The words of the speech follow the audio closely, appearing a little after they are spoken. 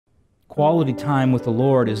Quality time with the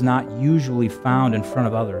Lord is not usually found in front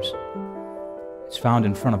of others. It's found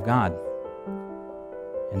in front of God.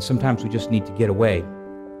 And sometimes we just need to get away.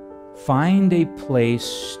 Find a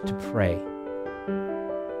place to pray.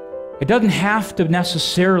 It doesn't have to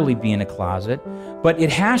necessarily be in a closet, but it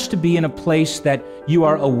has to be in a place that you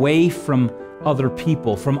are away from other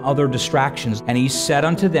people, from other distractions. And he said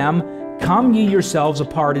unto them, Come ye yourselves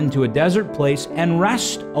apart into a desert place and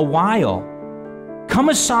rest a while. Come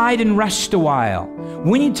aside and rest a while.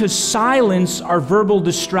 We need to silence our verbal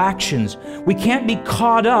distractions. We can't be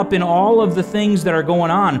caught up in all of the things that are going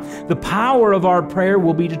on. The power of our prayer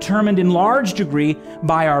will be determined in large degree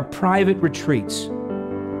by our private retreats.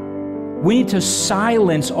 We need to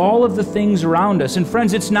silence all of the things around us. And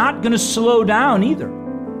friends, it's not going to slow down either.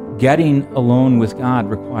 Getting alone with God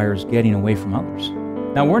requires getting away from others.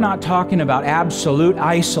 Now, we're not talking about absolute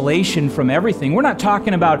isolation from everything. We're not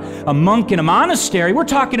talking about a monk in a monastery. We're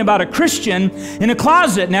talking about a Christian in a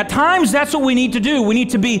closet. And at times, that's what we need to do. We need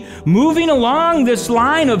to be moving along this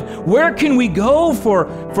line of where can we go for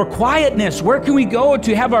quietness? Where can we go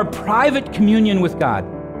to have our private communion with God?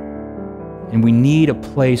 And we need a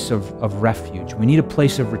place of refuge. We need a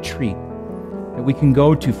place of retreat that we can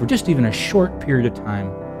go to for just even a short period of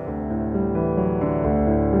time